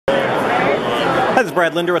Hi, this is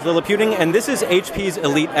Brad Linder with Liliputing, and this is HP's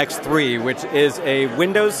Elite X3, which is a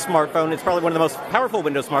Windows smartphone. It's probably one of the most powerful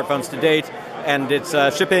Windows smartphones to date, and it's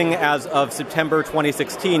shipping as of September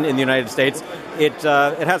 2016 in the United States. It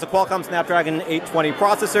has a Qualcomm Snapdragon 820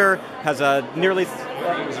 processor, has a nearly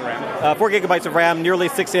 4 gigabytes of RAM, nearly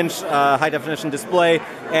 6-inch high-definition display,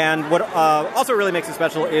 and what also really makes it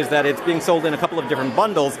special is that it's being sold in a couple of different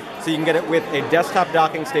bundles, so you can get it with a desktop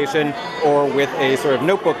docking station or with a sort of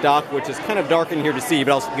notebook dock, which is kind of dark in here to see,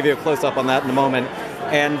 but I'll give you a close-up on that in a moment.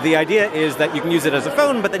 And the idea is that you can use it as a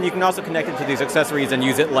phone, but then you can also connect it to these accessories and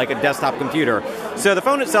use it like a desktop computer. So the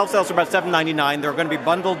phone itself sells for about $799. There are going to be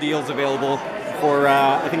bundle deals available for,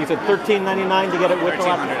 I think you said $13.99 to get it with the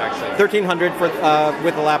laptop? $1,300 for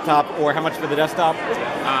with the laptop, or how much for the desktop?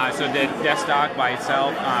 So the desktop by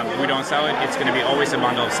itself, we don't sell it. It's going to be always a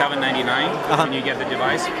bundle of $799 when you get the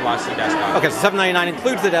device plus the desktop. Okay, so $799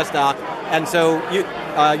 includes the desktop, and so you,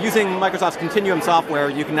 using Microsoft's Continuum software,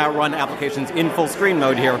 you can now run applications in full screen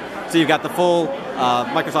mode here. So you've got the full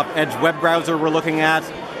Microsoft Edge web browser we're looking at,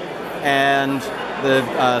 and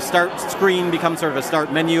the start screen becomes sort of a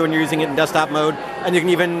start menu when you're using it in desktop mode, and you can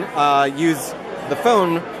even use the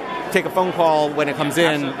phone, take a phone call when it comes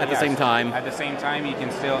in at the same time. At the same time, you can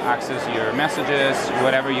still access your messages,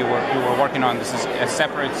 whatever you were working on. This is a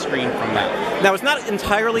separate screen from that. Now, it's not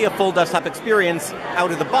entirely a full desktop experience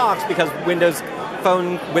out of the box, because Windows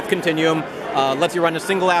Phone with Continuum lets you run a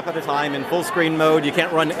single app at a time in full screen mode. You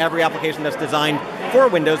can't run every application that's designed for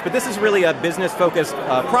Windows, but this is really a business-focused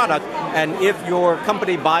product, and if your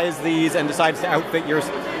company buys these and decides to outfit your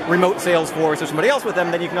remote sales force or somebody else with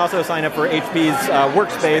them, then you can also sign up for HP's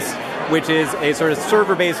Workspace, which is a sort of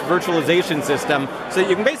server-based virtualization system. So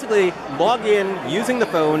you can basically log in using the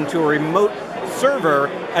phone to a remote server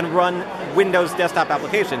and run Windows desktop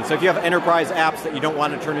applications. So if you have enterprise apps that you don't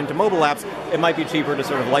want to turn into mobile apps, it might be cheaper to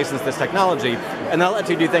sort of license this technology. And that lets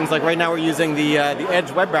you do things like, right now we're using the Edge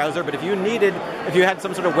web browser, but if you had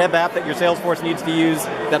some sort of web app that your sales force needs to use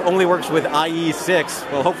that only works with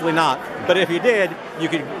IE6, well, hopefully not, but if you did, you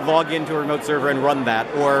could log into a remote server and run that,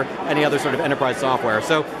 or any other sort of enterprise software.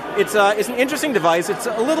 So it's an interesting device. It's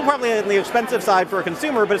a little probably on the expensive side for a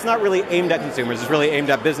consumer, but it's not really aimed at consumers. It's really aimed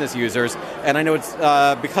at business users. And I know it's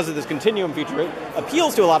because of this Continuum feature, it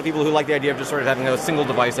appeals to a lot of people who like the idea of just sort of having a single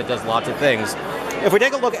device that does lots of things. If we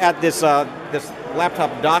take a look at this this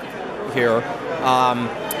laptop dock here,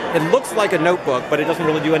 it looks like a notebook, but it doesn't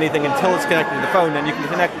really do anything until it's connected to the phone, and you can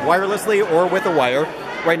connect wirelessly or with a wire.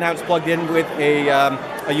 Right now it's plugged in with a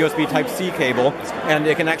USB Type-C cable, and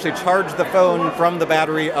it can actually charge the phone from the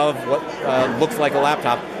battery of what looks like a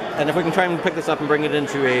laptop. And if we can try and pick this up and bring it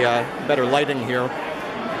into a better lighting here,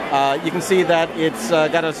 you can see that it's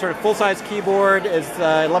got a sort of full-size keyboard. It's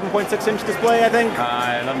 11.6-inch display, I think?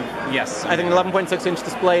 Yes. I think 11.6-inch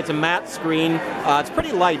display. It's a matte screen. It's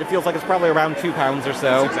pretty light. It feels like it's probably around 2 pounds or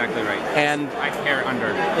so. That's exactly right. And I hair under.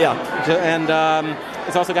 Yeah, and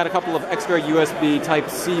it's also got a couple of extra USB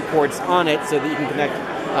Type-C ports on it, so that you can connect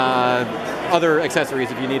other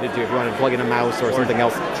accessories if you needed to, if you wanted to plug in a mouse or something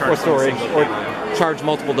else, or storage, or charge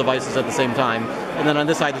multiple devices at the same time. And then on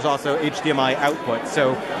this side, there's also HDMI output.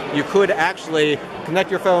 So you could actually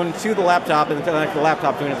connect your phone to the laptop and connect the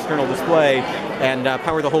laptop to an external display and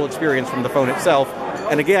power the whole experience from the phone itself.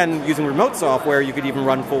 And again, using remote software, you could even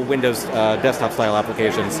run full Windows desktop-style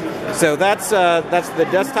applications. So that's the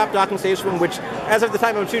desktop docking station, which, as of the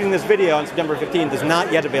time I'm shooting this video on September 15th, is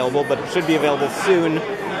not yet available, but it should be available soon.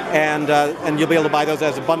 And you'll be able to buy those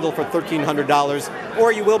as a bundle for $1,300,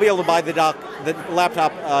 or you will be able to buy the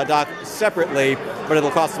laptop dock separately, but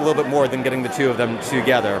it'll cost a little bit more than getting the two of them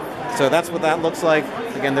together. So that's what that looks like.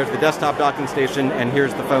 Again, there's the desktop docking station, and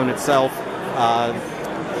here's the phone itself.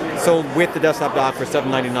 Sold with the desktop dock for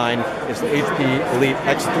 $799. It's the HP Elite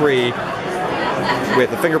X3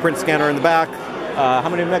 with a fingerprint scanner in the back. How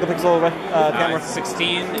many megapixel camera?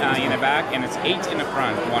 16 in the back, and it's 8 in the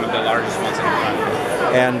front, one of the largest ones in the front.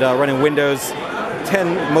 And running Windows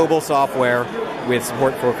 10 mobile software with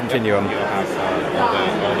support for Continuum. You'll have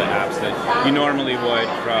all the apps that you normally would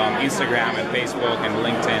from Instagram and Facebook and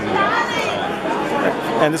LinkedIn and so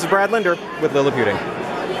on. And this is Brad Linder with Liliputing.